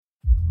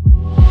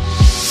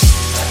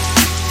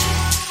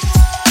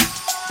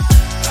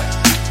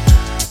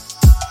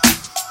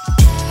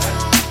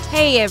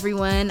Hey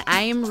everyone,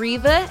 I am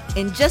Reva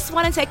and just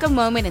want to take a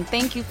moment and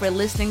thank you for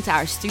listening to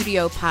our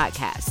studio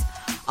podcast.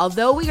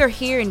 Although we are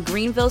here in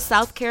Greenville,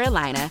 South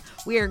Carolina,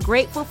 we are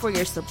grateful for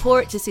your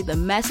support to see the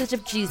message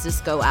of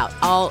Jesus go out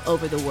all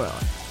over the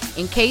world.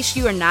 In case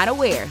you are not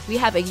aware, we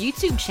have a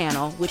YouTube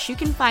channel which you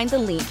can find the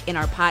link in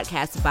our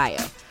podcast bio.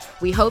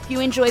 We hope you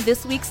enjoy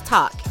this week's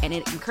talk and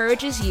it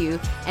encourages you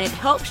and it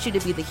helps you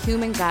to be the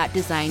human God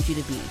designed you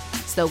to be.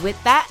 So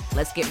with that,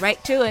 let's get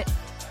right to it.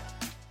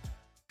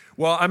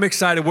 Well, I'm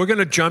excited. We're going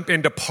to jump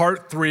into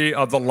part 3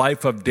 of the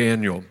life of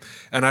Daniel.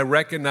 And I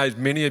recognize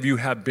many of you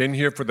have been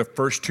here for the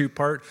first 2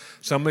 parts.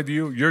 Some of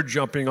you, you're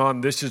jumping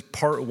on. This is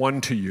part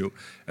 1 to you.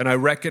 And I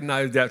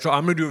recognize that. So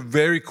I'm going to do a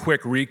very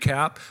quick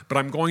recap, but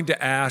I'm going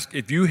to ask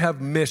if you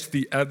have missed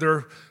the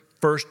other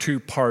first 2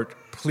 parts,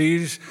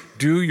 please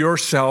do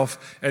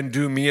yourself and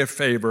do me a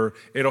favor.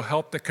 It'll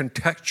help to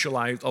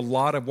contextualize a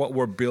lot of what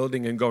we're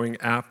building and going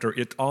after.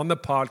 It's on the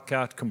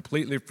podcast,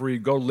 completely free.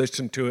 Go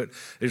listen to it.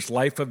 It's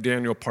Life of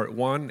Daniel Part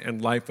 1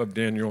 and Life of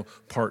Daniel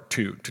Part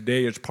 2.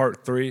 Today is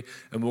Part 3,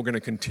 and we're going to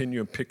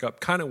continue and pick up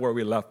kind of where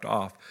we left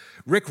off.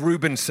 Rick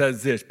Rubin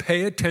says this: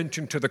 pay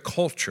attention to the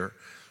culture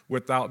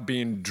without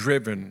being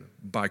driven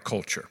by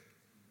culture.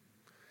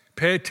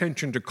 Pay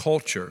attention to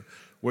culture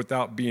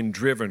without being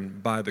driven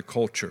by the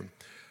culture.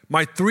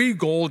 My 3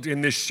 goals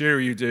in this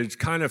series is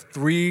kind of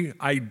 3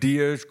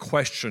 ideas,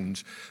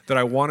 questions that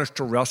I want us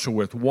to wrestle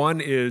with. One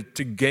is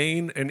to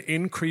gain an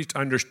increased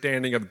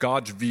understanding of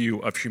God's view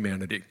of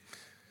humanity.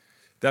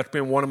 That's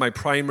been one of my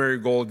primary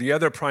goals. The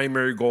other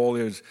primary goal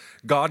is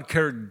God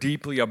cared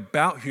deeply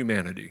about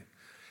humanity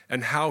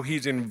and how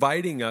he's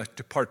inviting us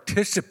to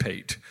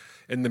participate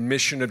in the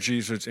mission of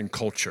Jesus in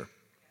culture.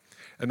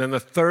 And then the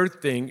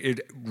third thing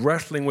is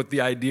wrestling with the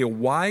idea,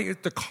 why is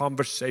the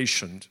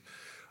conversations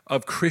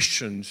of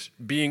Christians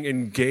being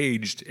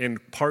engaged in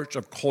parts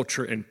of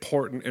culture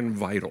important and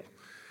vital?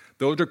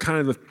 Those are kind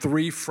of the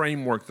 3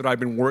 frameworks that I've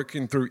been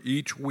working through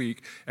each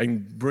week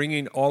and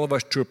bringing all of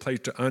us to a place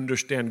to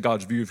understand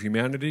God's view of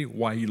humanity,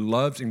 why he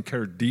loves and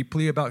cares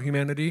deeply about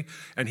humanity,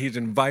 and he's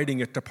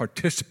inviting us to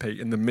participate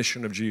in the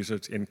mission of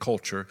Jesus in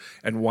culture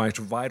and why it's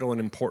vital and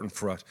important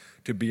for us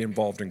to be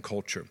involved in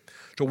culture.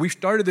 So we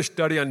started this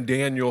study on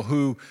Daniel,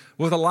 who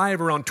was alive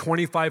around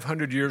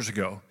 2,500 years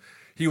ago.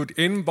 He was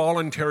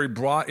involuntarily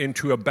brought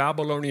into a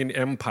Babylonian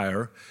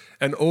empire,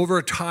 and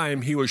over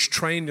time he was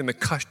trained in the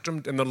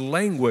customs and the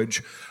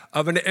language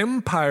of an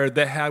empire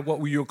that had what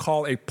we would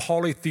call a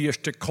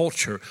polytheistic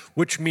culture,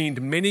 which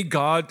means many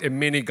gods and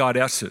many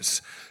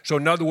goddesses. So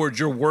in other words,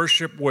 your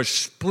worship was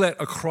split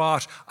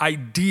across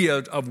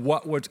ideas of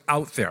what was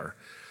out there.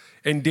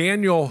 And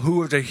Daniel, who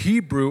was a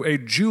Hebrew, a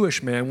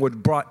Jewish man, was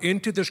brought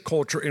into this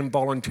culture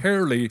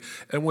involuntarily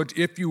and was,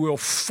 if you will,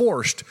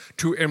 forced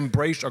to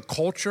embrace a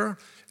culture,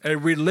 a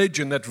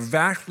religion that's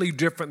vastly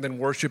different than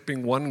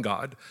worshiping one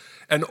God.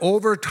 And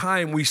over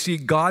time, we see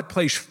God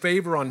place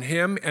favor on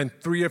him and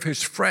 3 of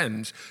his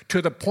friends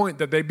to the point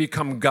that they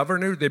become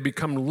governors, they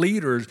become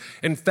leaders.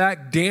 In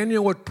fact,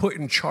 Daniel was put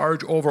in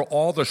charge over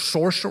all the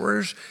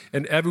sorcerers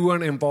and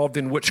everyone involved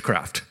in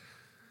witchcraft.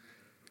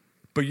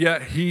 But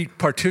yet he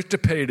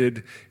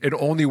participated in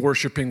only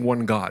worshiping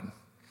one God.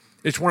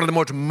 It's one of the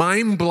most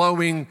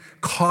mind-blowing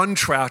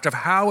contrasts of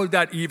how is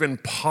that even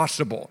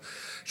possible.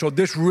 So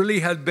this really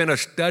has been a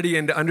study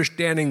into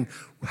understanding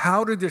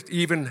how did this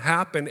even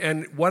happen,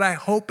 and what I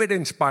hope it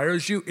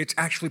inspires you, it's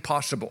actually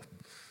possible.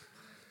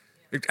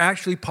 It's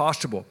actually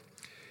possible.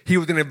 He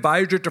was an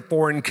advisor to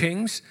foreign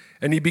kings,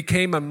 and he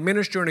became a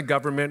minister in a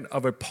government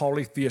of a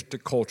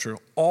polytheistic culture.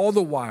 All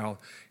the while,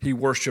 he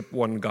worshiped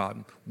one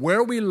God.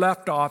 Where we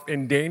left off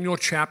in Daniel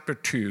chapter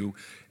 2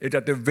 is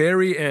at the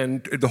very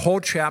end, the whole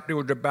chapter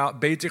was about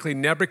basically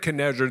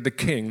Nebuchadnezzar, the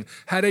king,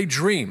 had a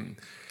dream.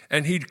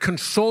 And he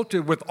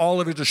consulted with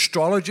all of his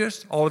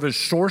astrologists, all of his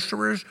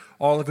sorcerers,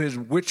 all of his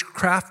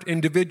witchcraft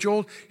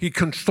individuals. He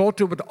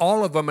consulted with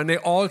all of them, and they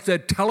all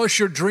said, tell us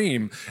your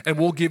dream, and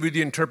we'll give you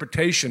the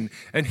interpretation.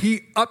 And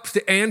he upped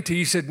the ante.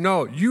 He said,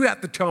 no, you have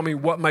to tell me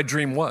what my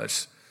dream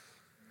was.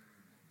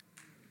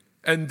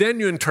 And then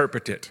you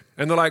interpret it.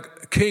 And they're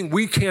like, King,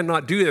 we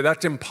cannot do that.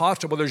 That's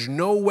impossible. There's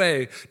no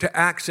way to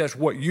access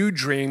what you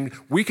dreamed.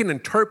 We can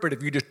interpret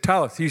if you just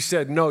tell us. He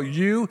said, no,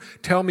 you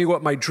tell me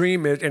what my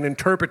dream is and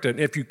interpret it.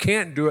 If you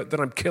can't do it, then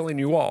I'm killing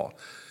you all.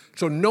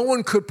 So no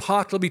one could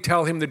possibly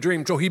tell him the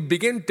dream. So he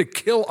began to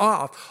kill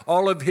off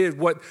all of his,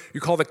 what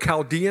you call the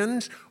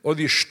Chaldeans or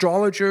the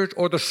astrologers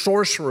or the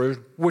sorcerers,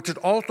 which is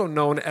also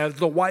known as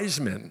the wise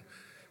men,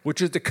 which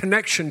is the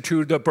connection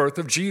to the birth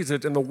of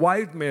Jesus and the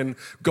wise men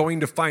going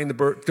to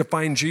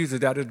find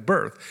Jesus at his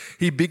birth.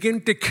 He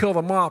began to kill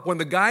them off. When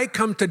the guy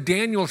comes to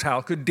Daniel's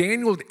house, because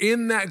Daniel's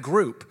in that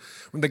group,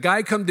 when the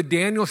guy comes to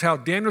Daniel's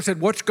house, Daniel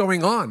said, what's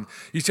going on?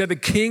 He said, the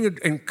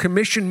king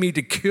commissioned me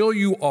to kill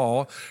you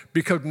all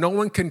because no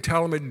one can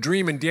tell him a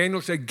dream. And Daniel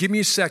said, give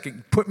me a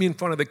second, put me in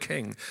front of the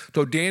king.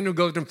 So Daniel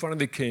goes in front of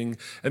the king,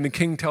 and the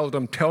king tells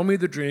him, tell me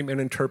the dream and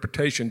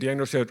interpretation.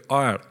 Daniel says,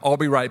 all right, I'll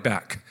be right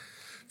back.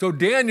 So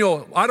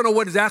Daniel, I don't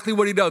know exactly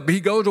what he does, but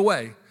he goes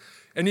away.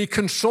 And he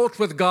consults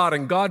with God,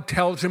 and God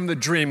tells him the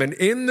dream. And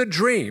in the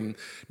dream,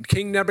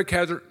 King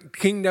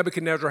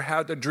Nebuchadnezzar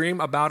had a dream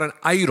about an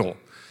idol.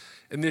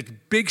 And this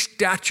big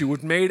statue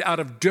was made out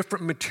of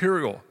different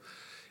material.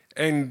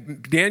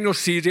 And Daniel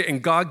sees it,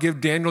 and God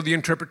gives Daniel the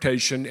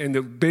interpretation.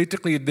 And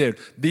basically,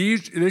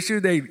 this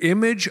is the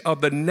image of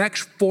the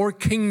next 4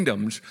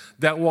 kingdoms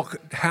that will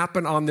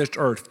happen on this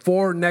earth,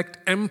 4 next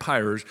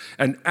empires.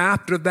 And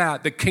after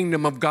that, the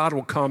kingdom of God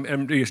will come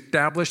and be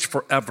established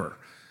forever.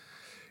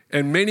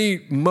 And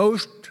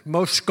most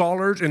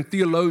scholars and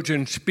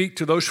theologians speak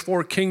to those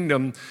 4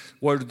 kingdoms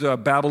was the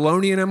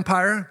Babylonian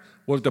Empire,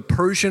 was the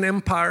Persian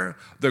Empire,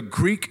 the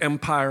Greek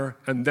Empire,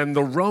 and then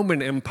the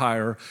Roman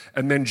Empire.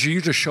 And then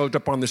Jesus shows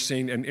up on the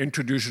scene and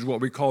introduces what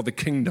we call the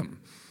kingdom.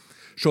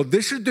 So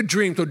this is the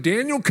dream. So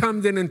Daniel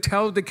comes in and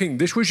tells the king,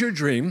 this was your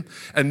dream,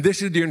 and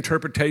this is the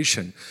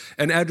interpretation.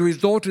 And as a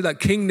result of that,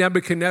 King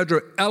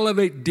Nebuchadnezzar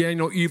elevates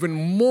Daniel even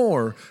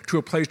more to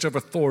a place of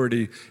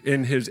authority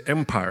in his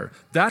empire.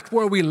 That's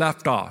where we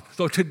left off.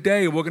 So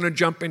today we're going to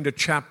jump into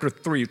chapter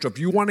 3. So if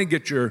you want to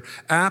get your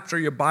apps or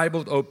your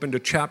Bibles open to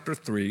chapter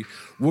 3,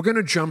 we're going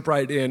to jump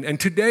right in. And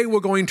today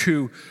we're going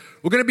to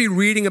be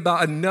reading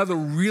about another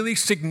really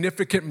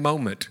significant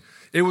moment.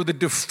 It was a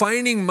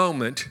defining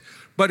moment.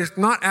 But it's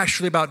not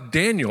actually about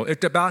Daniel.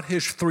 It's about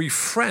his 3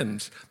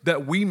 friends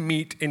that we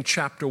meet in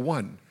chapter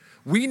 1.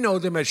 We know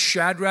them as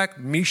Shadrach,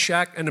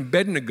 Meshach, and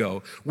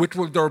Abednego, which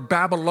were their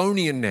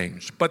Babylonian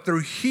names. But their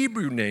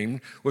Hebrew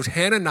name was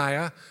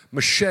Hananiah,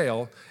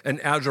 Mishael, and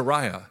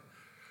Azariah.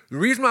 The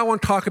reason why I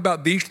want to talk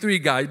about these 3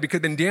 guys,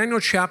 because in Daniel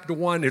chapter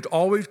 1, it's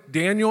always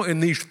Daniel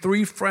and these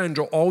 3 friends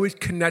are always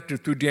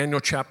connected through Daniel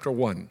chapter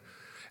 1.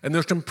 And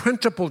there's some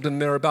principles in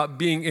there about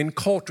being in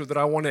culture that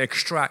I want to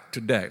extract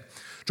today.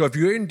 So if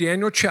you're in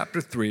Daniel chapter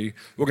 3,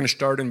 we're going to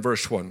start in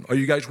verse 1. Are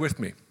you guys with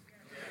me?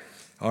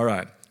 Yes. All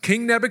right.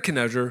 King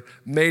Nebuchadnezzar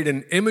made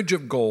an image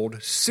of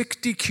gold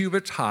 60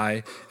 cubits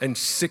high and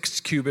 6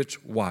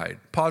 cubits wide.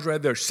 Pause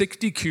right there.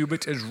 60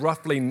 cubits is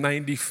roughly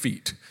 90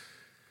 feet.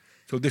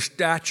 So this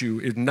statue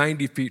is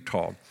 90 feet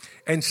tall.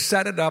 And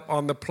set it up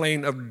on the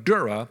plain of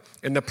Dura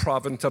in the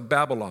province of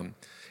Babylon.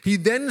 He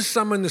then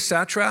summoned the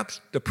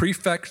satraps, the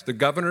prefects, the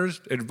governors,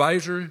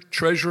 advisors,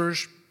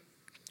 treasurers,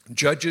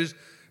 judges,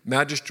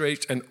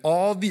 magistrates, and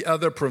all the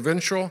other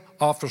provincial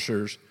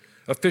officials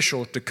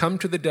to come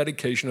to the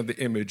dedication of the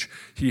image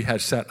he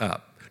had set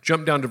up.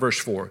 Jump down to verse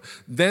 4.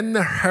 Then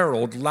the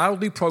herald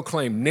loudly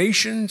proclaimed,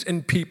 nations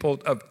and people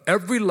of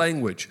every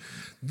language,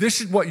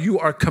 this is what you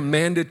are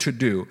commanded to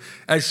do.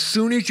 As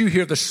soon as you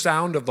hear the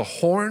sound of the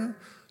horn,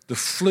 the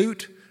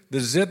flute, the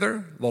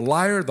zither, the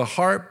lyre, the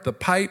harp, the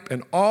pipe,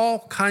 and all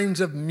kinds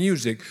of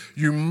music,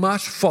 you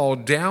must fall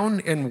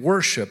down and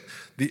worship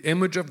the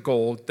image of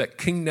gold that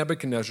King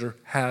Nebuchadnezzar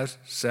has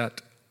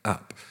set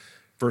up.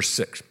 Verse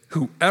 6,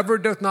 whoever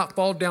does not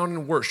fall down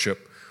and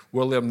worship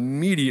will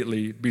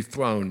immediately be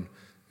thrown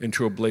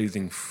into a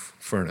blazing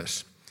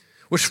furnace.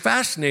 What's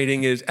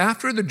fascinating is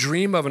after the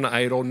dream of an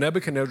idol,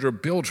 Nebuchadnezzar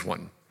builds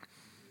one.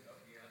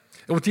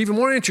 And what's even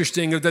more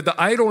interesting is that the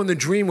idol in the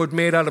dream was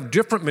made out of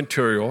different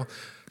material,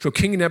 so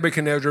King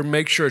Nebuchadnezzar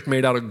makes sure it's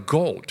made out of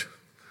gold.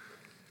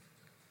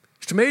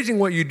 It's amazing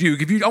what you do.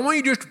 I want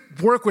you to just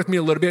work with me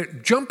a little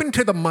bit. Jump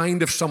into the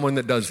mind of someone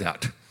that does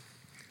that.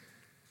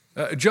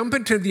 Jump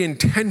into the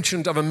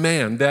intentions of a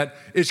man that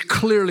is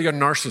clearly a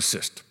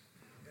narcissist.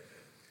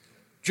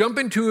 Jump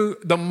into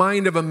the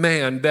mind of a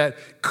man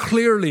that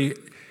clearly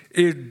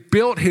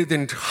built his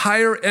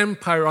entire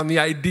empire on the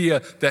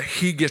idea that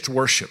he gets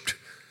worshiped.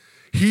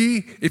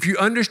 If you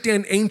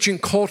understand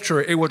ancient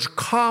culture, it was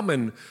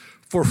common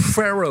for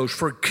pharaohs,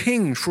 for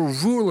kings, for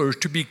rulers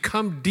to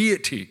become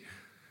deity.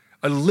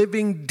 A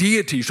living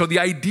deity. So the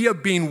idea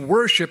of being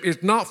worshiped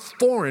is not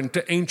foreign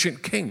to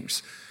ancient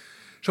kings.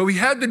 So he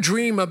had the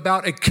dream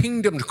about a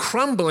kingdom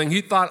crumbling. He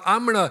thought,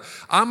 I'm gonna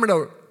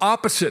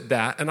opposite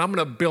that, and I'm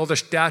gonna build a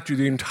statue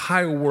the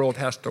entire world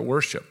has to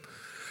worship.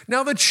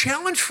 Now the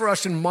challenge for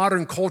us in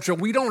modern culture,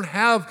 we don't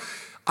have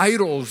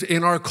idols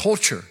in our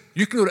culture.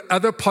 You can go to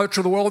other parts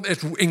of the world,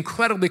 it's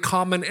incredibly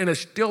common and is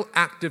still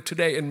active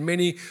today in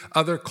many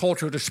other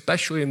cultures,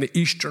 especially in the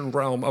eastern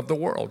realm of the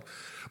world.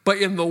 But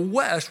in the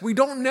West, we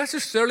don't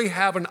necessarily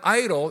have an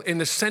idol in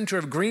the center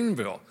of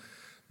Greenville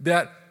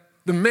that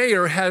the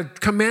mayor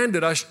had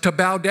commanded us to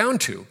bow down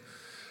to.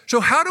 So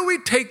how do we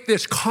take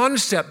this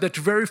concept that's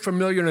very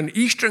familiar in an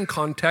Eastern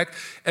context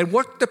and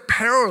what's the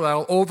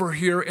parallel over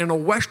here in a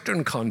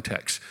Western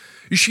context?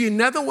 You see,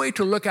 another way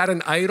to look at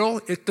an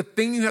idol is the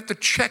thing you have to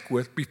check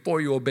with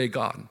before you obey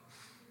God.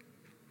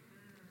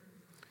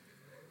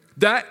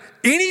 That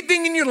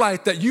anything in your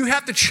life that you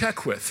have to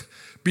check with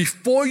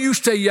before you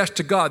say yes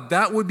to God,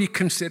 that would be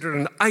considered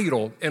an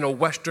idol in a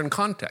Western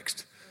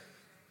context.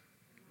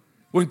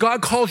 When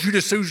God calls you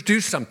to do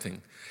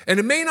something, and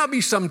it may not be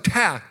some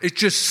task, it's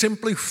just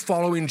simply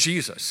following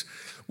Jesus.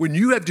 When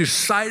you have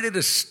decided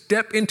to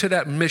step into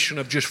that mission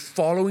of just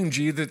following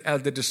Jesus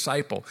as the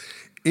disciple,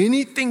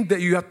 anything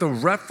that you have to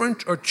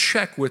reference or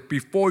check with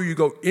before you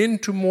go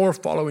into more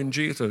following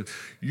Jesus,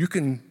 you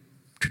can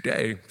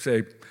today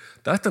say,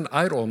 that's an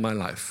idol in my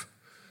life.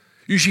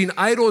 You see, an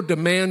idol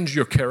demands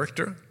your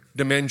character,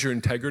 demands your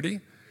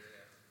integrity.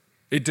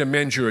 It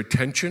demands your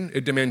attention.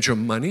 It demands your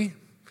money.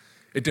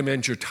 It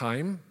demands your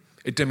time.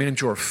 It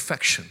demands your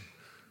affection.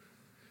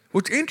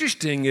 What's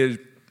interesting is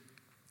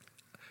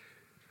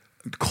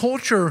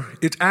culture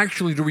is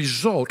actually the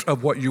result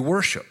of what you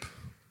worship.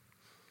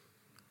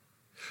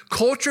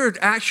 Culture is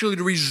actually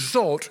the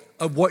result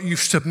of what you've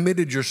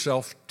submitted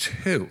yourself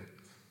to.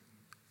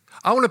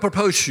 I want to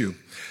propose to you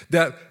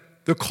that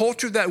the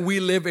culture that we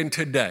live in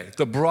today,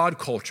 the broad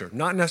culture,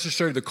 not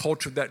necessarily the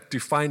culture that's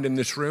defined in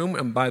this room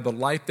and by the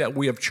life that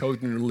we have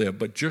chosen to live,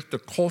 but just the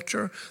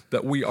culture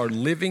that we are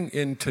living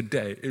in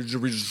today is a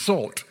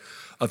result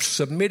of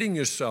submitting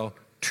yourself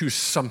to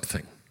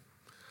something.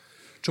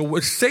 So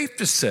it's safe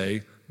to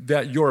say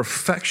that your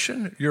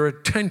affection, your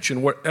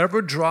attention,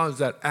 whatever draws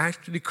that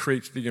actually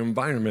creates the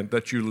environment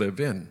that you live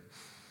in.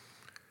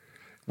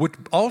 What's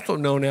also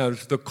known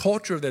as the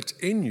culture that's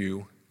in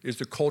you is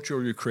the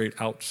culture you create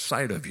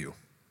outside of you.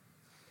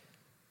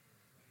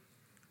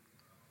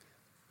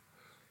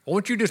 I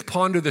want you to just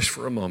ponder this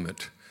for a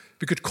moment,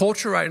 because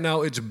culture right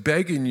now is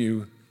begging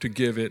you to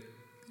give it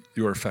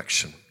your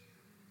affection.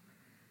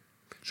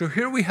 So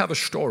here we have a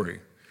story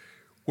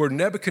where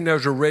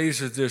Nebuchadnezzar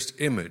raises this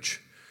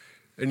image,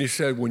 and he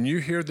said, when you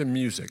hear the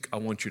music, I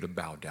want you to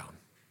bow down.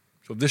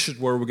 So this is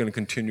where we're going to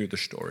continue the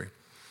story.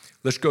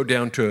 Let's go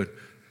down to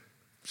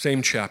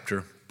same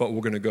chapter, but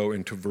we're going to go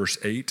into verse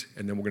 8,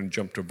 and then we're going to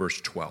jump to verse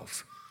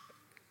 12.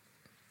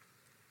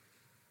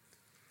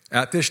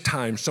 At this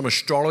time, some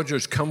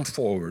astrologers come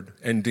forward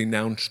and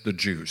denounce the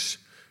Jews.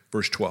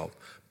 Verse 12.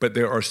 But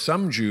there are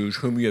some Jews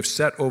whom you have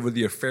set over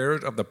the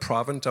affairs of the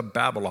province of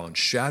Babylon,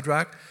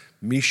 Shadrach,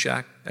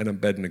 Meshach, and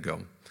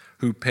Abednego,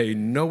 who pay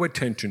no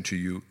attention to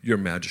you, your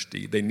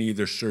majesty. They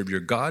neither serve your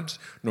gods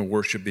nor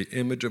worship the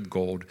image of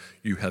gold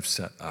you have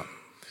set up.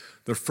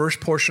 The first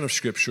portion of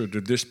Scripture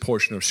to this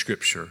portion of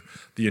Scripture,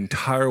 the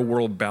entire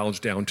world bows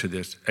down to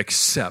this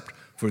except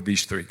for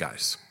these three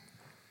guys.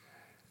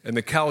 And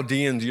the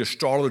Chaldeans, the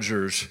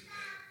astrologers,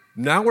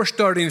 now we're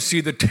starting to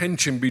see the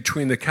tension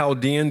between the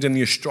Chaldeans and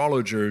the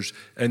astrologers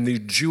and the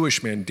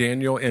Jewish man,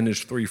 Daniel and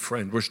his three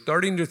friends. We're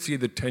starting to see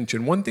the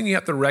tension. One thing you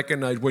have to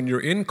recognize, when you're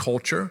in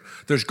culture,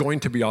 there's going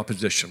to be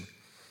opposition.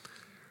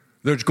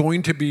 There's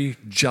going to be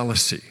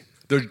jealousy.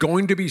 There's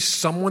going to be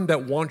someone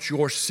that wants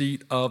your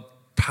seat of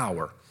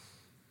power.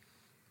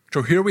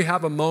 So here we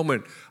have a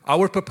moment. I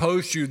would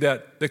propose to you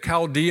that the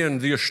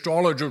Chaldeans, the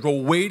astrologers, were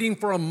waiting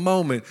for a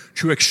moment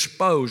to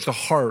expose the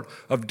heart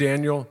of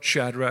Daniel,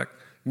 Shadrach,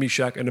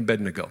 Meshach, and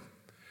Abednego.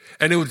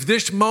 And it was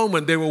this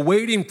moment they were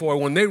waiting for.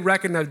 When they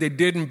recognized they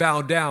didn't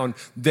bow down,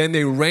 then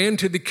they ran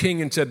to the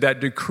king and said,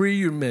 that decree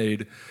you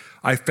made,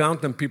 I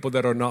found some people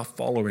that are not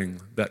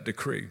following that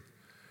decree.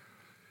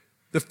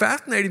 The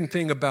fascinating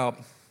thing about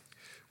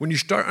when you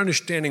start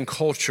understanding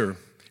culture,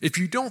 if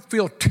you don't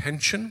feel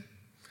tension,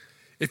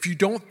 if you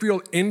don't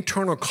feel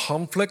internal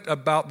conflict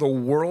about the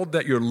world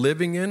that you're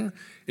living in,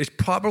 it's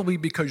probably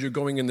because you're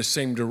going in the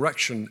same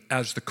direction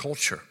as the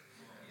culture.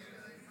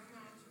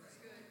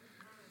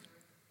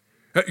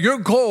 Your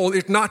goal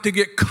is not to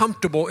get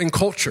comfortable in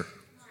culture.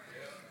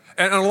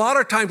 And a lot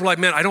of times we're like,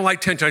 man, I don't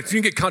like tension. I think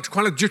you get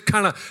comfortable. Just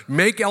kind of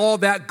make all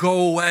that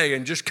go away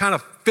and just kind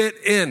of fit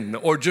in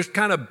or just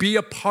kind of be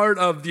a part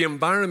of the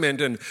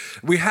environment. And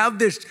we have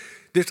this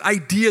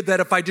idea that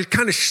if I just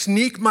kind of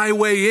sneak my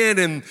way in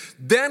and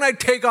then I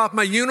take off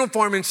my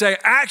uniform and say,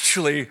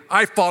 actually,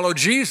 I follow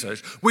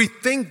Jesus. We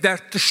think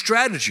that's the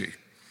strategy.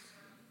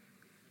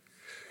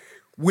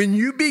 When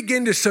you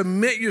begin to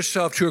submit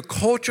yourself to a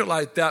culture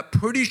like that,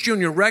 pretty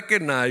soon you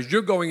recognize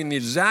you're going in the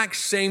exact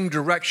same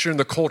direction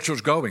the culture's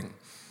going.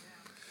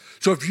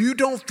 So if you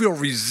don't feel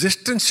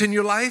resistance in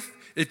your life,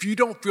 if you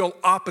don't feel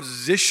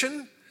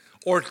opposition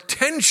or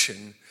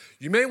tension,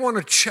 you may want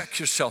to check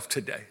yourself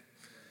today.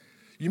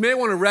 You may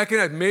want to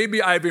recognize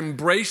maybe I've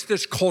embraced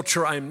this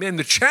culture I'm in.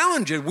 The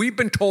challenge is we've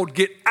been told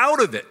get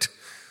out of it.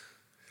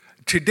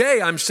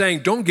 Today I'm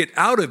saying don't get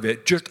out of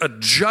it, just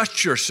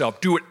adjust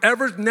yourself. Do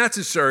whatever's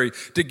necessary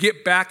to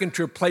get back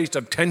into a place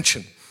of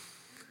tension.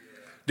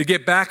 To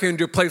get back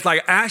into a place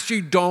like I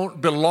actually don't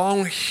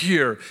belong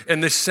here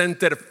in the sense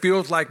that it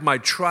feels like my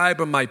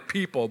tribe and my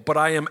people, but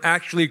I am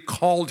actually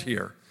called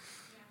here.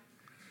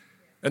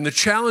 And the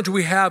challenge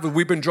we have is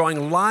we've been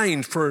drawing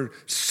lines for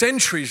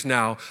centuries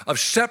now of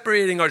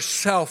separating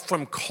ourselves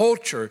from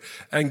culture.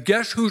 And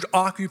guess who's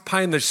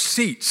occupying the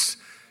seats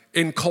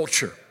in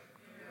culture?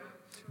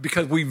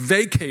 Because we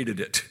vacated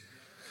it.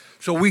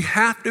 So we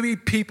have to be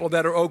people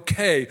that are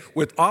okay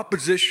with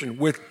opposition,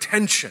 with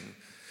tension.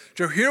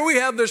 So here we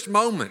have this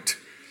moment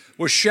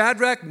where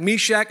Shadrach,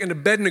 Meshach, and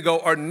Abednego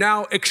are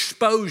now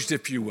exposed,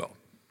 if you will.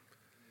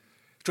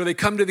 So they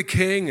come to the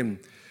king, and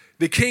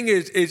the king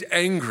is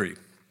angry.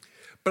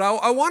 But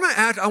I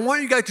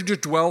want you guys to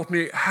just dwell with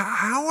me.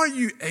 How are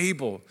you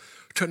able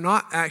to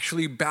not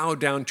actually bow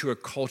down to a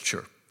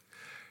culture?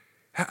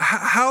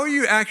 How are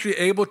you actually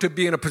able to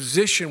be in a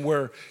position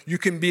where you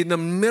can be in the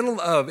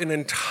middle of an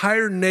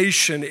entire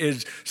nation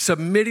is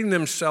submitting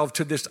themselves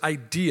to this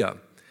idea?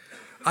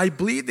 I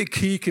believe the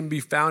key can be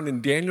found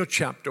in Daniel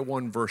chapter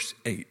 1, verse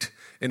 8.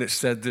 And it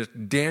said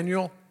that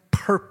Daniel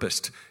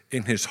purposed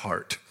in his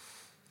heart.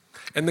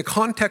 And the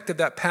context of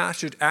that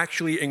passage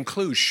actually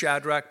includes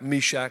Shadrach,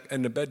 Meshach,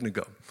 and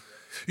Abednego.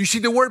 You see,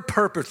 the word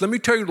purpose, let me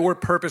tell you what the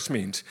word purpose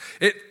means.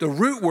 The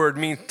root word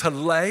means to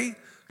lay,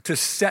 to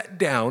set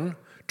down,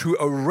 to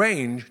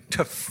arrange,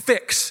 to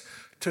fix,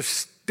 to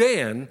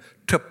stand,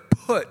 to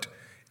put,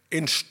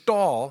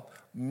 install,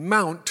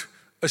 mount,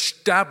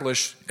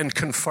 establish, and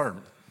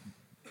confirm.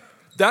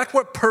 That's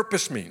what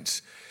purpose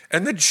means.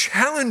 And the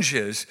challenge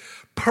is,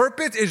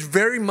 purpose is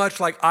very much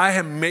like I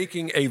am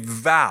making a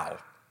vow,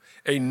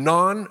 a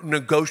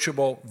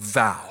non-negotiable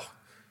vow.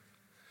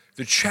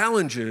 The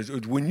challenge is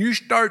when you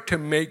start to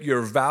make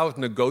your vows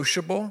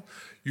negotiable,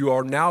 you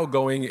are now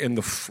going in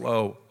the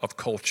flow of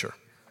culture.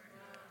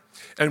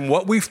 And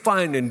what we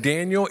find in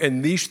Daniel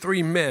and these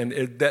three men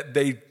is that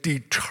they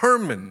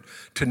determined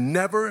to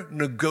never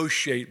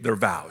negotiate their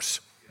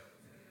vows.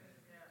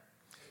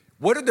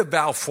 What are the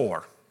vow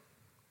for?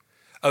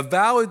 A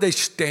vow is a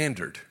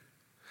standard.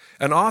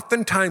 And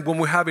oftentimes when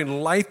we're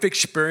having life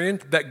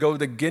experience that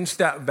goes against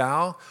that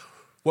vow,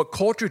 what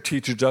culture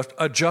teaches us,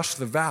 adjust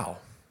the vow.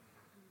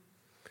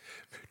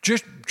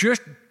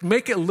 Just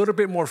make it a little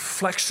bit more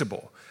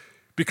flexible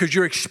because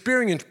your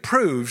experience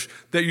proves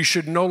that you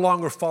should no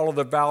longer follow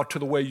the vow to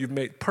the way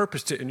you've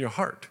purposed it in your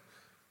heart.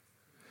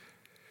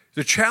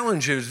 The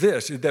challenge is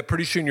this, is that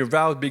pretty soon your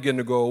vows begin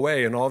to go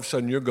away and all of a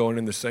sudden you're going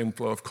in the same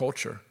flow of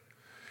culture.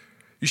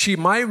 You see,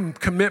 my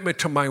commitment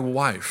to my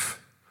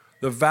wife,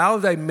 the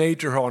vows I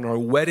made to her on our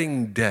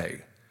wedding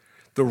day,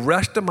 the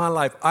rest of my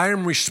life, I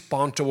am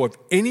responsible if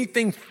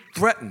anything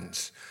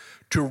threatens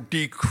to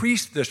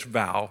decrease this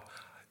vow.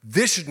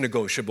 This is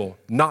negotiable,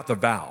 not the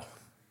vow.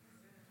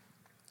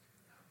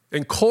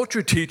 And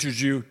culture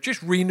teaches you,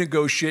 just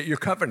renegotiate your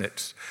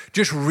covenants.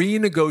 Just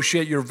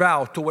renegotiate your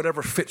vow to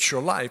whatever fits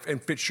your life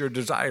and fits your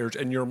desires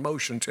and your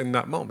emotions in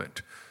that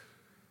moment.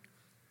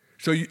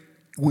 So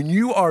when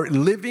you are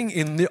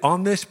living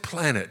on this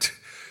planet,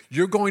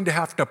 you're going to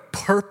have to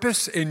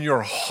purpose in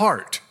your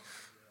heart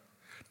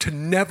to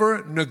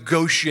never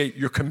negotiate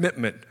your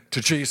commitment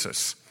to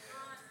Jesus.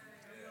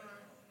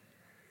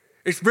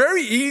 It's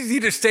very easy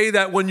to say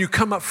that when you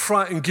come up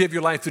front and give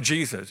your life to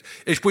Jesus.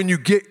 It's when you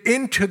get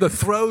into the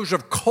throes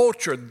of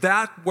culture,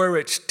 that's where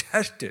it's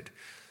tested.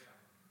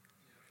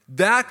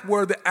 That's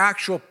where the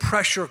actual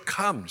pressure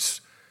comes.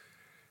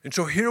 And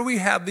so here we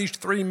have these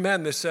three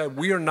men that said,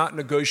 we are not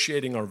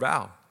negotiating our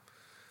vow.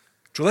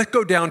 So let's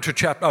go down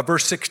to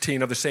verse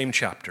 16 of the same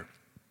chapter.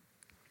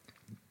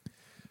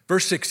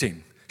 Verse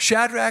 16.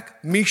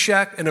 Shadrach,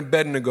 Meshach, and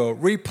Abednego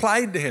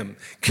replied to him,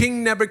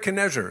 King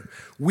Nebuchadnezzar,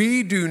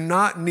 we do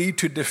not need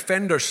to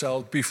defend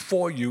ourselves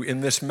before you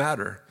in this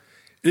matter.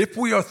 If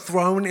we are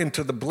thrown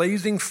into the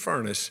blazing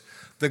furnace,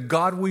 the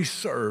God we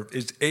serve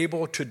is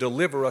able to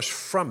deliver us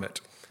from it.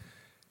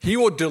 He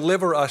will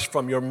deliver us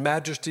from your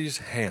majesty's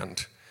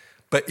hand.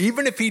 But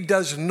even if he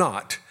does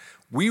not,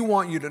 we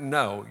want you to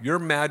know, your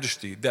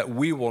majesty, that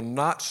we will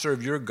not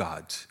serve your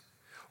gods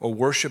or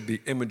worship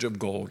the image of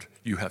gold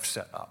you have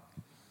set up.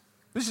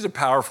 This is a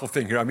powerful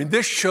thing here. I mean,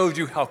 this shows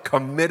you how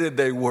committed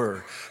they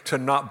were to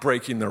not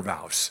breaking their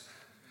vows.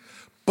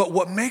 But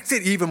what makes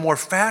it even more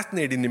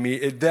fascinating to me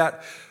is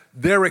that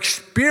their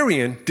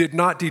experience did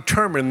not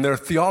determine their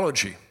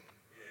theology.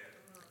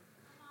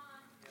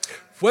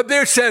 What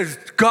there says,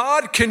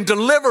 God can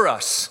deliver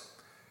us,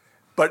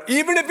 but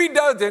even if he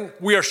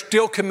doesn't, we are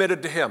still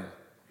committed to him.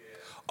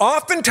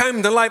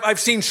 Oftentimes in life, I've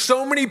seen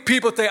so many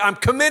people say, I'm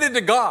committed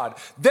to God.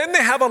 Then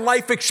they have a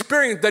life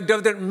experience that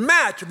doesn't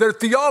match their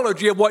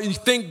theology of what you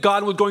think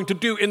God was going to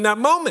do in that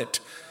moment.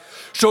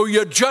 So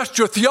you adjust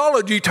your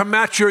theology to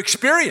match your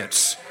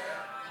experience.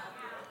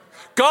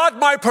 God's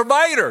my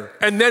provider,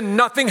 and then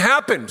nothing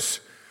happens.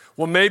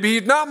 Well, maybe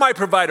he's not my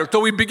provider. So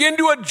we begin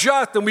to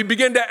adjust and we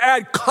begin to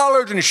add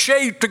colors and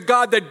shades to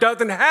God that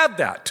doesn't have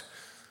that.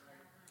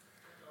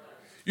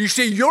 You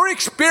see, your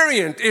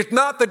experience is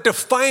not the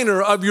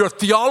definer of your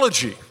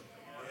theology.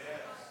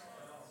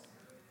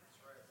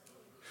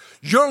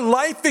 Your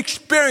life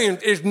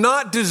experience is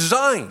not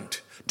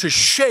designed to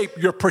shape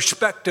your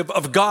perspective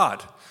of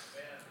God.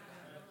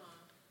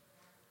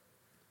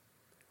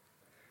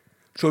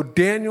 So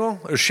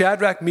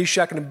Shadrach,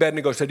 Meshach, and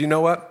Abednego said, you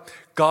know what?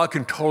 God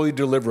can totally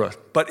deliver us.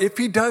 But if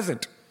he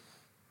doesn't,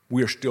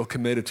 we are still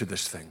committed to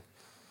this thing.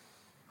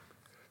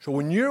 So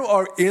when you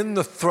are in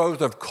the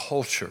throes of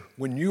culture,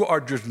 when you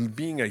are just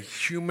being a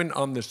human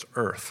on this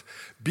earth,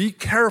 be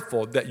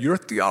careful that your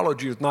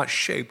theology is not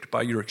shaped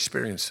by your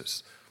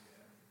experiences.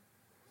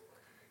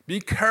 Be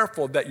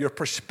careful that your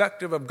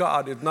perspective of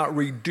God is not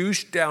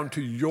reduced down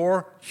to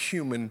your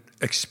human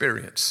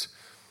experience.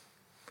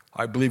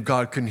 I believe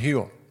God can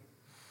heal,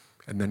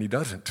 and then he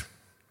doesn't.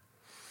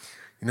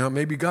 You know,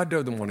 maybe God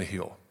doesn't want to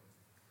heal.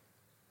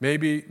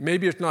 Maybe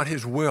it's not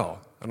his will.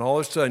 And all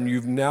of a sudden,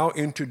 you've now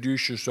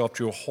introduced yourself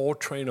to a whole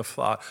train of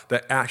thought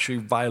that actually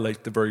violates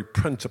the very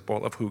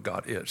principle of who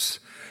God is.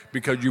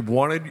 Because you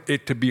wanted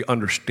it to be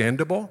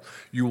understandable.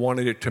 You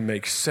wanted it to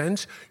make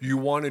sense. You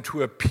wanted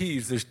to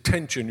appease this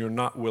tension you're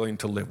not willing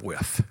to live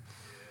with.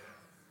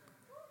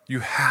 You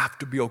have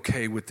to be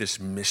okay with this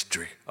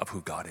mystery of who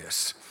God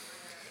is.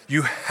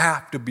 You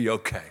have to be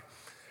okay.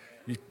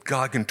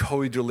 God can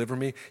totally deliver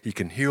me. He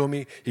can heal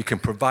me. He can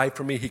provide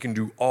for me. He can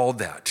do all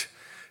that.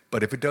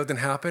 But if it doesn't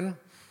happen,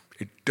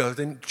 it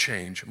doesn't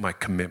change my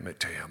commitment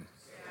to him.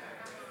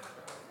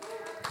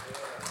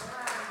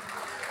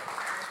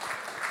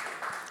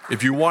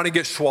 If you want to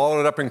get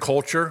swallowed up in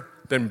culture,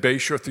 then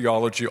base your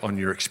theology on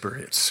your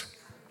experience.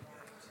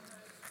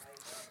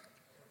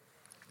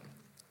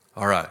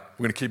 All right,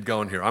 we're going to keep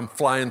going here. I'm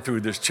flying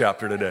through this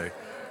chapter today.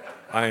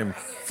 I am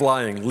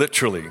flying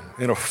literally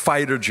in a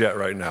fighter jet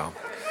right now.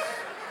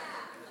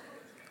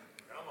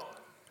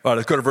 All right,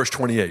 let's go to verse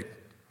 28.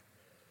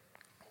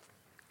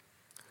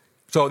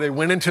 So they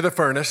went into the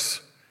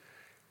furnace,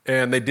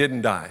 and they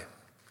didn't die.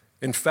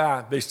 In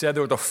fact, they said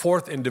there was a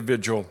fourth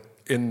individual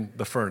in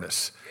the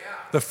furnace.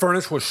 The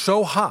furnace was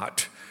so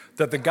hot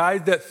that the guy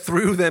that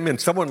threw them in,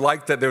 someone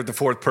liked that they were the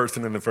fourth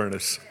person in the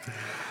furnace.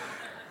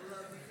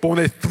 But when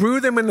they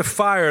threw them in the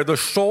fire, the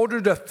soldier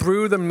that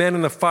threw the men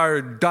in the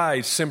fire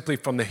died simply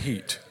from the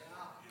heat.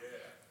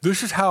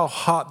 This is how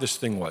hot this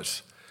thing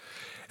was.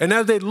 And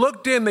as they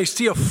looked in, they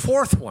see a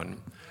fourth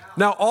one.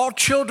 Now, all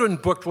children's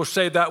books will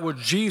say that was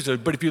Jesus,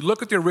 but if you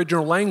look at the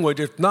original language,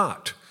 it's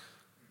not.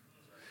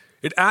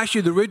 It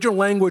actually, the original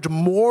language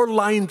more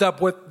lines up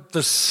with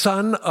the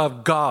Son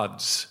of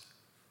Gods.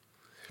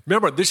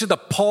 Remember, this is a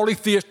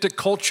polytheistic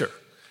culture.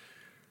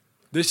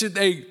 This is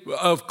a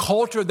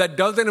culture that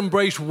doesn't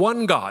embrace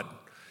one God.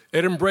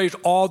 It embraces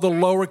all the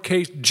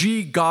lowercase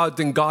g gods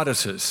and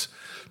goddesses.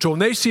 So when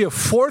they see a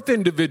fourth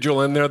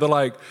individual in there, they're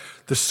like,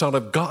 the Son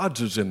of Gods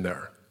is in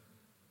there.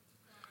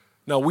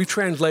 Now, we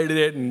translated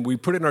it and we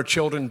put it in our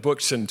children's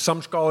books, and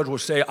some scholars will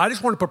say, I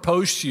just want to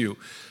propose to you,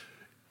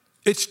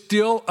 it's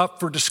still up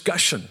for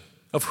discussion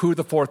of who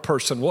the fourth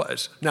person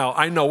was. Now,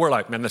 I know we're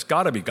like, man, that's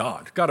got to be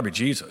God, got to be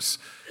Jesus.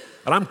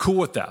 And I'm cool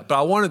with that. But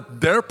I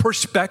wanted, their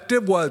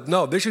perspective was,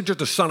 no, this is just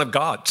the Son of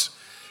God's,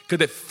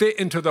 because it fit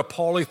into the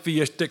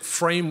polytheistic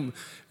frame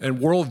and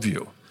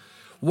worldview.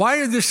 Why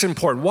is this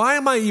important? Why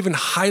am I even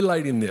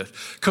highlighting this?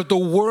 Because the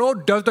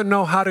world doesn't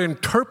know how to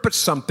interpret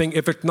something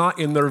if it's not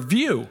in their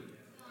view.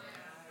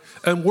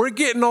 And we're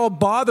getting all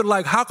bothered,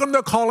 like, how come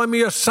they're calling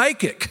me a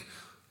psychic?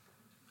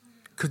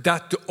 Because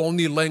that's the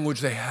only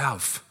language they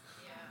have.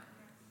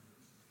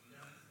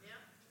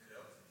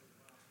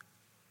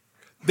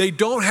 They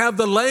don't have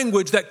the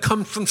language that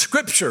comes from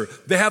Scripture.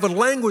 They have a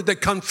language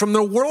that comes from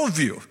their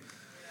worldview.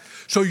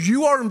 So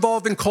you are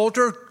involved in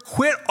culture,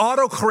 quit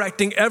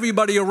autocorrecting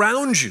everybody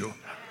around you.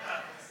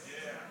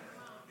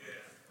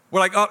 We're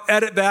like, oh,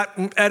 edit that,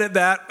 edit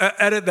that,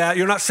 edit that.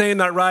 You're not saying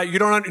that right. You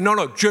don't.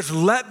 No. Just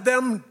let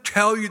them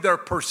tell you their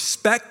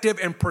perspective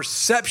and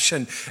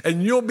perception,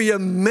 and you'll be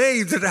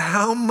amazed at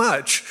how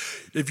much,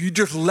 if you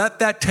just let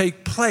that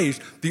take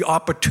place, the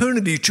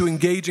opportunity to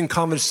engage in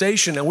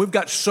conversation. And we've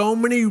got so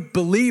many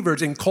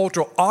believers in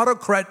culture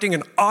auto-correcting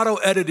and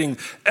auto-editing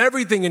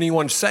everything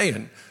anyone's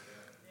saying.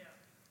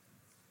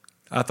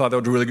 I thought that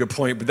was a really good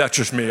point, but that's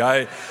just me.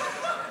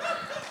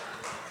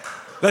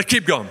 Let's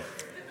keep going.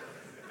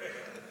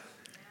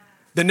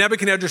 Then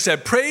Nebuchadnezzar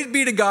said, praise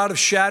be to God of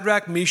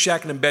Shadrach,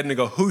 Meshach, and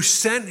Abednego, who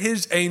sent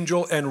his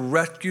angel and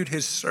rescued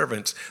his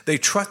servants. They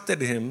trusted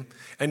him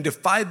and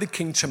defied the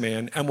king's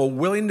command and were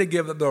willing to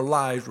give up their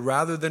lives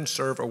rather than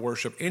serve or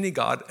worship any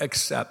god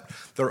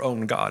except their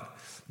own God.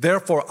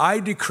 Therefore,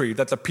 I decree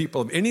that the people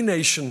of any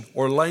nation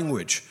or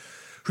language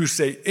who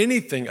say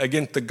anything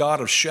against the God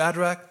of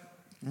Shadrach,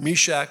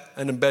 Meshach,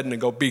 and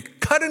Abednego be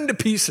cut into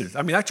pieces.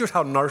 I mean, that's just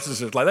how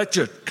narcissists like. Let's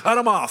just cut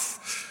them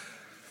off.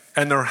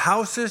 And their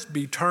houses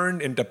be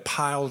turned into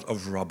piles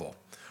of rubble,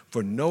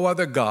 for no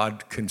other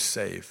God can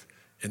save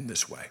in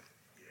this way.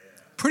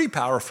 Pretty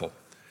powerful.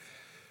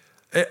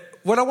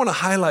 What I want to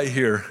highlight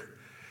here,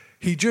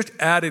 he just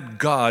added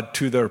God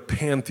to their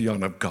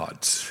pantheon of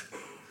gods.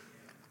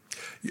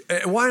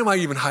 Why am I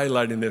even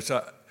highlighting this?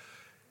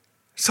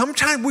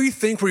 Sometimes we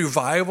think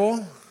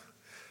revival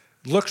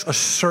looks a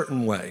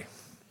certain way.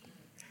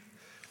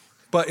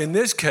 But in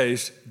this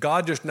case,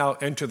 God just now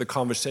entered the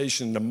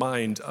conversation in the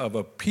minds of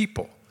a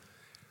people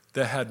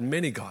that had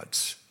many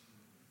gods.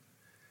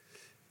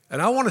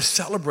 And I want to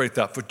celebrate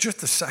that for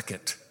just a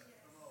second.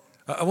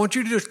 I want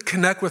you to just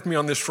connect with me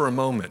on this for a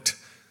moment.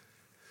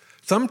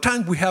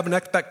 Sometimes we have an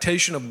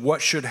expectation of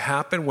what should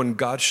happen when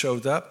God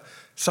shows up.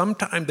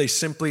 Sometimes they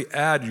simply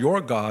add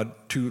your God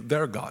to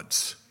their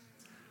gods.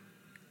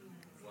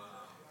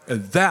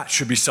 And that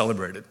should be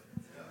celebrated.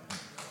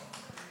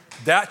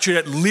 That should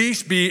at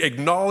least be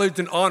acknowledged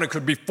and honored,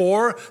 because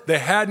before they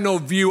had no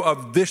view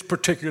of this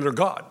particular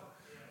God.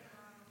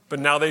 But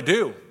now they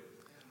do.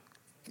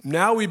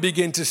 Now we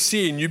begin to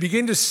see, and you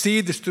begin to see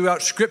this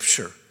throughout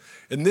Scripture.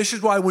 And this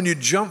is why when you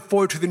jump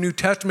forward to the New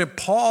Testament,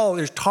 Paul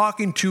is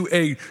talking to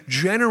a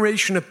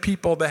generation of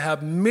people that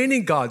have many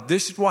gods.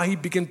 This is why he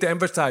begins to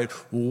emphasize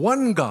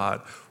one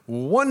God,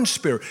 one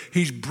Spirit.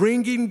 He's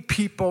bringing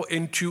people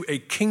into a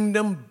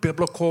kingdom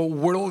biblical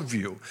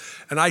worldview.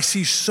 And I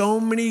see so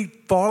many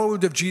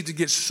followers of Jesus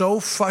get so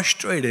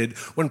frustrated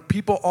when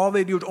people, all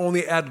they do is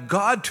only add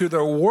God to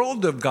their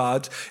world of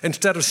gods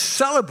instead of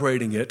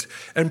celebrating it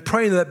and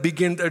praying that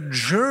begins a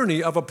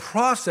journey of a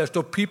process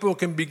so people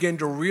can begin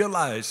to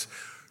realize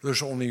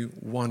there's only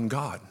one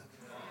God.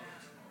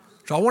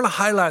 So I want to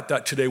highlight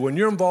that today. When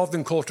you're involved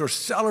in culture,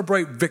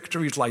 celebrate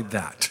victories like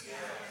that.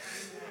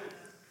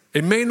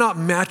 It may not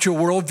match your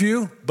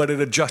worldview, but it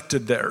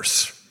adjusted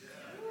theirs.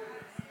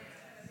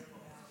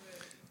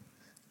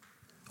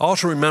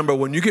 Also remember,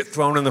 when you get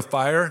thrown in the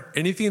fire,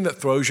 anything that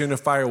throws you in the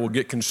fire will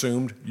get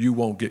consumed. You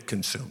won't get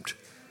consumed.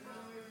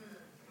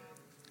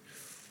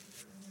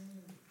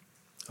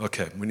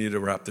 Okay, we need to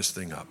wrap this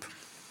thing up.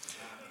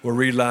 We'll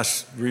read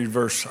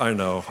verse. I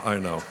know.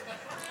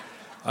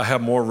 I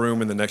have more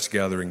room in the next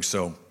gathering,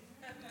 so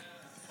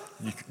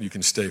you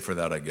can stay for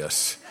that, I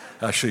guess.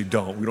 Actually,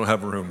 don't. We don't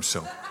have room,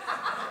 so.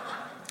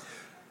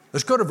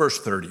 Let's go to verse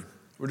 30.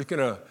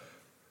 I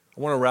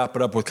want to wrap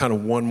it up with kind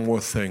of one more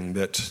thing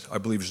that I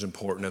believe is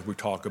important as we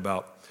talk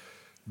about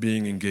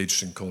being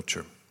engaged in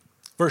culture.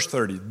 Verse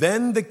 30,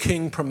 then the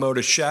king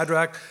promoted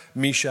Shadrach,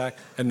 Meshach,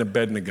 and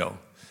Abednego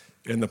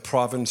in the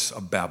province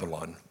of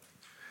Babylon.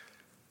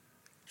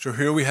 So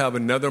here we have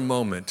another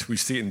moment. We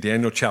see it in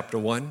Daniel chapter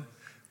 1.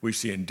 We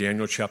see it in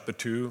Daniel chapter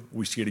 2.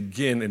 We see it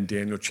again in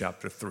Daniel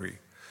chapter 3.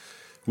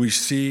 We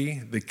see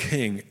the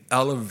king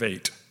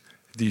elevate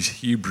these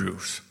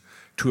Hebrews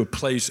to a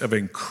place of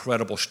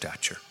incredible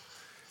stature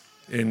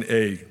in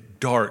a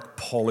dark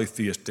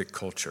polytheistic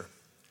culture.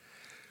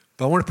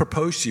 But I want to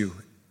propose to you,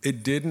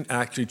 it didn't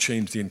actually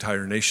change the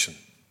entire nation.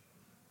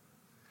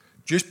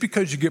 Just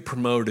because you get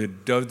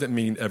promoted doesn't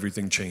mean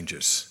everything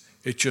changes.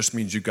 It just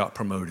means you got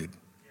promoted.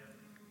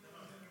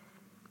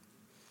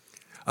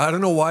 I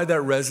don't know why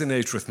that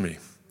resonates with me.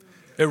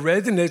 It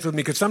resonates with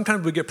me because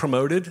sometimes we get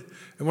promoted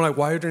and we're like,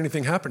 why isn't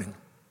anything happening?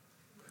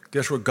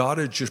 Guess what? God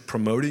is just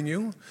promoting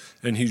you,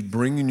 and he's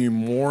bringing you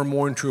more and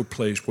more into a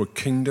place where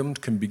kingdoms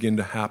can begin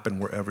to happen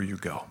wherever you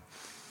go.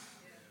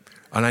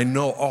 And I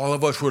know all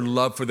of us would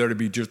love for there to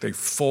be just a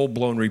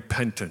full-blown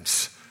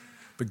repentance.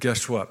 But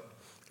guess what?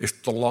 It's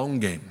the long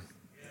game.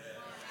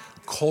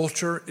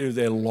 Culture is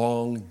a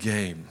long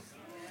game.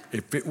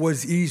 If it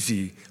was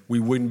easy, we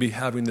wouldn't be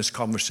having this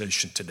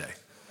conversation today.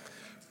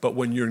 But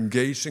when you're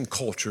engaged in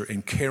culture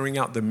and carrying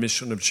out the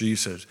mission of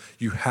Jesus,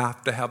 you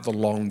have to have the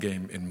long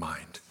game in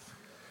mind.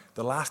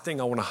 The last thing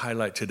I want to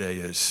highlight today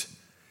is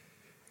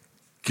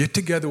get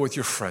together with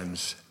your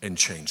friends and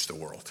change the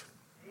world.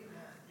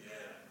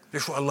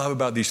 This is what I love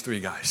about these three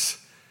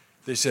guys.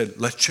 They said,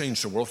 let's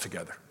change the world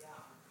together.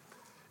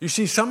 You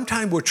see,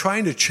 sometimes we're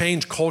trying to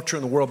change culture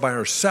in the world by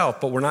ourselves,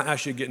 but we're not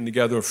actually getting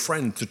together with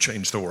friends to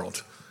change the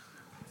world.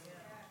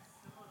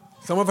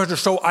 Some of us are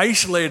so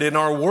isolated in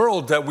our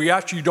world that we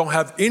actually don't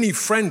have any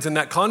friends in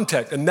that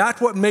context. And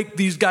that's what makes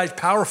these guys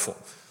powerful.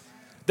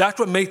 That's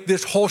what makes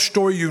this whole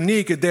story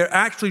unique, is they're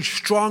actually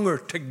stronger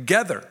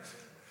together.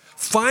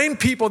 Find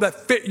people that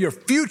fit your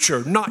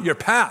future, not your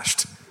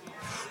past.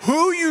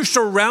 Who you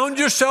surround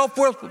yourself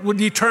with will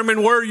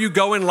determine where you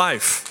go in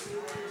life.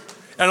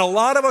 And a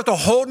lot of us are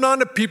holding on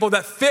to people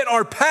that fit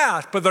our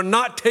past, but they're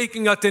not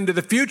taking us into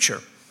the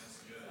future.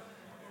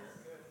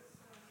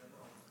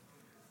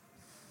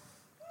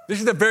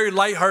 This is a very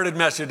lighthearted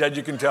message, as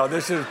you can tell.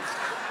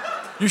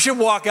 You should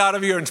walk out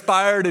of here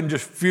inspired and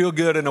just feel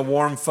good in a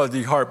warm,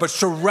 fuzzy heart. But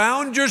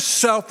surround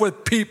yourself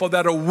with people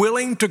that are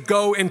willing to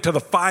go into the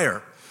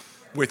fire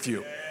with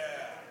you.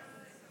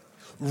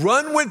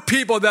 Run with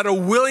people that are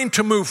willing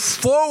to move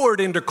forward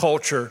into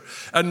culture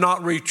and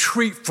not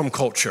retreat from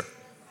culture.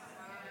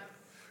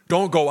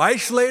 Don't go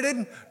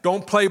isolated.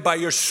 Don't play by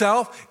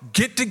yourself.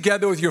 Get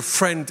together with your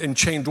friends and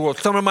change the world.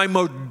 Some of my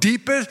most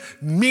deepest,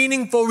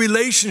 meaningful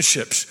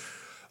relationships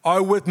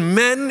are with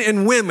men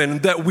and women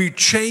that we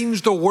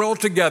change the world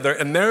together,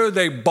 and there is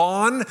a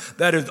bond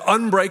that is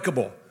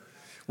unbreakable.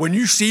 When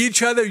you see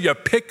each other, you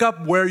pick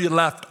up where you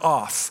left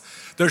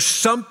off. There's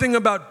something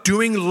about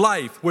doing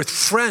life with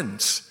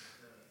friends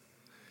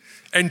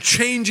and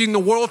changing the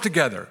world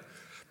together.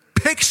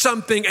 Pick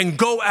something and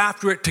go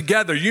after it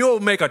together. You'll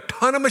make a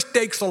ton of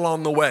mistakes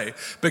along the way.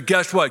 But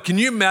guess what? Can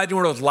you imagine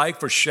what it was like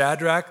for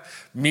Shadrach,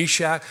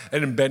 Meshach,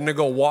 and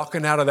Abednego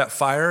walking out of that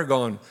fire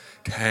going,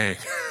 dang,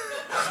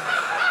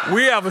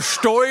 we have a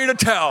story to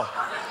tell.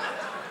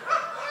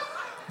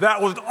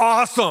 That was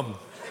awesome.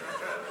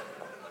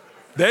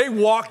 They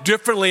walked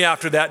differently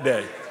after that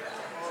day.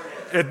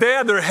 If they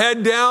had their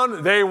head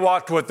down, they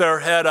walked with their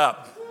head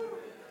up.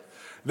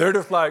 They're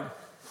just like,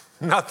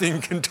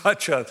 nothing can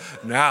touch us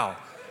now.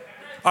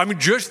 I mean,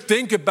 just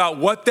think about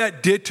what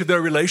that did to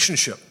their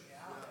relationship.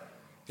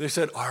 They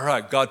said, all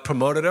right, God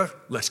promoted us.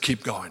 Let's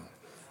keep going.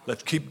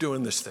 Let's keep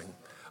doing this thing.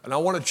 And I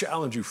want to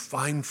challenge you,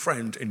 find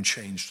friends and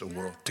change the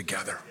world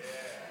together.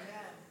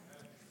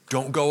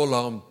 Don't go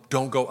alone.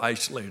 Don't go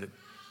isolated.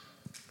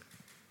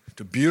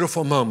 It's a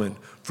beautiful moment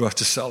for us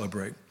to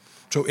celebrate.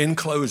 So in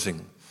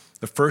closing,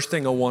 the first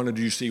thing I wanted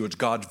you to see was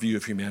God's view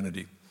of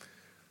humanity.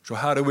 So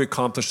how do we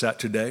accomplish that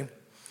today?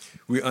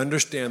 We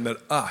understand that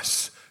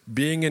us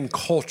being in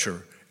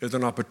culture is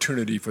an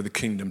opportunity for the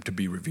kingdom to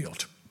be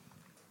revealed.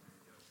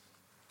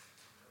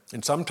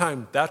 And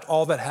sometimes that's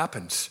all that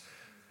happens.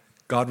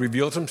 God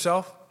reveals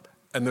himself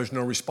and there's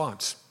no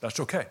response. That's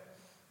okay.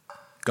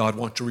 God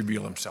wants to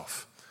reveal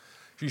himself.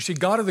 You see,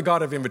 God is the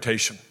God of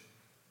invitation.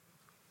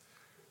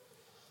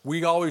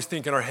 We always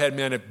think in our head,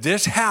 man, if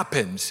this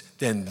happens,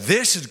 then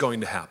this is going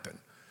to happen.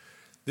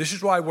 This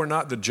is why we're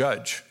not the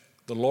judge,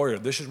 the lawyer.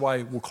 This is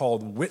why we're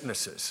called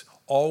witnesses.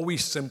 All we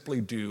simply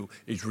do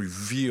is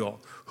reveal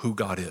who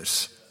God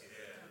is.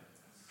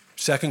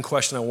 Second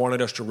question I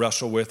wanted us to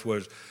wrestle with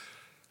was,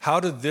 how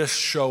did this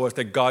show us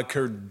that God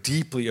cared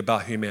deeply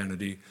about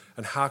humanity,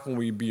 and how can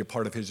we be a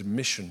part of his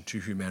mission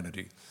to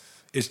humanity?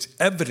 It's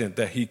evident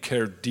that he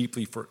cared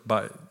deeply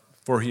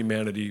for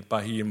humanity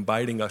by he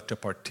inviting us to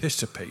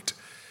participate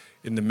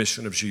in the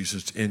mission of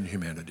Jesus in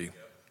humanity.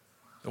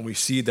 And we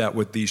see that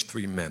with these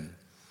three men.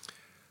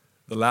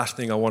 The last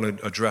thing I want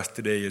to address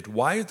today is,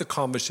 why is the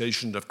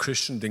conversation of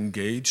Christians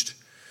engaged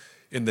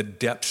in the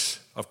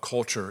depths of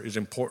culture is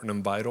important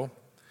and vital?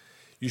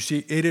 You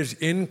see, it is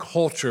in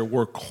culture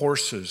where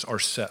courses are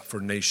set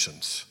for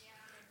nations,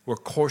 where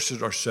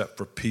courses are set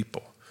for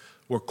people,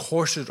 where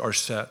courses are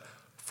set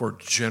for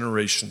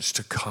generations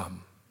to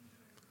come.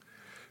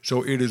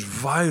 So it is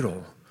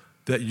vital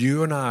that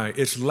you and I,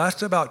 it's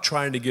less about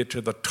trying to get to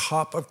the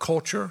top of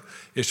culture,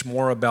 it's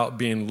more about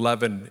being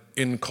leavened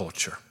in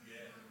culture.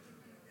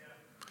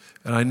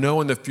 And I know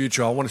in the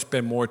future I want to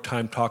spend more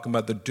time talking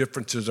about the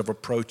differences of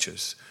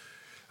approaches.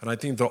 And I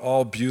think they're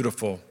all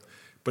beautiful.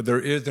 But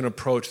there is an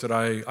approach that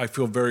I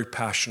feel very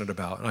passionate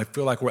about. And I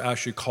feel like we're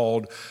actually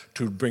called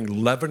to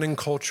bring leaven in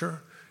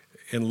culture.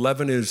 And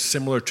leaven is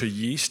similar to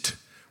yeast.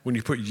 When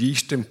you put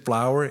yeast in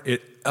flour,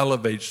 it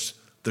elevates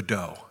the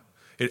dough.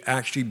 It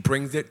actually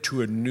brings it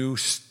to a new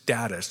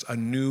status, a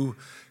new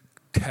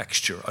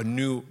texture, a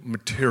new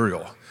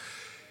material.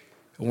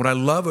 And what I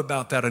love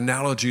about that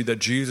analogy that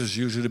Jesus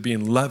uses to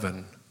being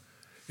leaven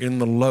in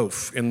the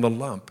loaf, in the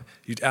lump,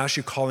 he's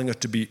actually calling us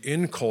to be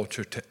in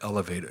culture to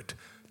elevate it,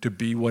 to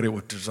be what it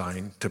was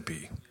designed to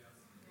be.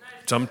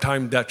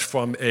 Sometimes that's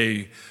from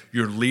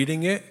you're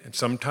leading it, and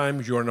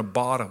sometimes you're in the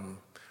bottom.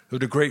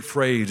 There's a great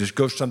phrase, it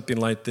goes something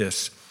like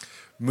this: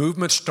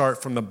 movements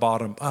start from the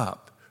bottom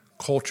up,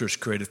 culture is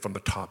created from the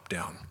top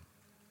down.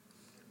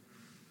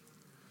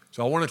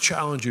 So I want to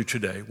challenge you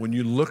today, when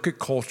you look at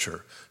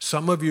culture,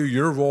 some of you,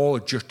 your role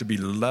is just to be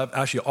loved,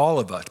 actually all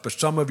of us, but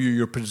some of you,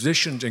 your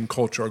positions in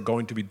culture are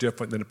going to be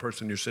different than the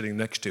person you're sitting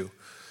next to.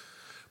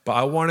 But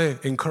I want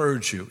to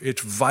encourage you,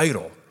 it's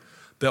vital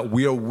that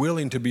we are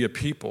willing to be a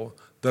people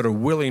that are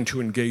willing to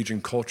engage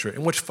in culture.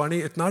 And what's funny,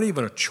 it's not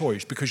even a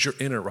choice because you're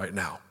in it right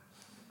now.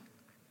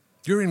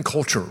 You're in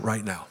culture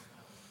right now.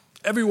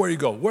 Everywhere you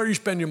go, where you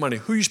spend your money,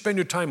 who you spend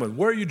your time on,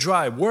 where you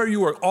drive, where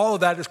you work, all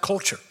of that is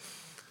culture.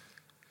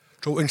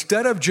 So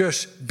instead of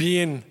just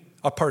being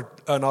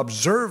an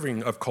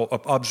observer of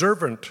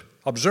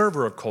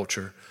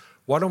culture,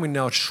 why don't we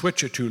now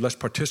switch it to let's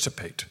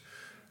participate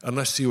and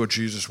let's see what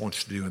Jesus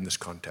wants to do in this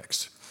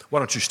context. Why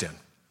don't you stand?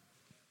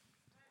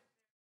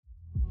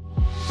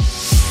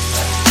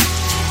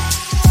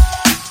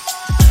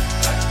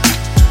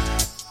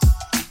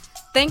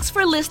 Thanks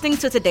for listening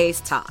to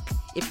today's talk.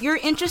 If you're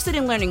interested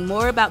in learning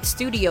more about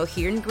Studio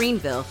here in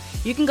Greenville,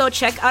 you can go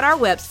check out our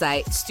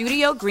website,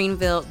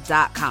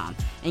 studiogreenville.com,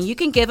 and you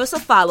can give us a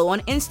follow on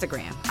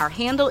Instagram. Our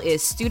handle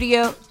is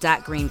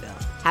studio.greenville.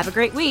 Have a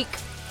great week.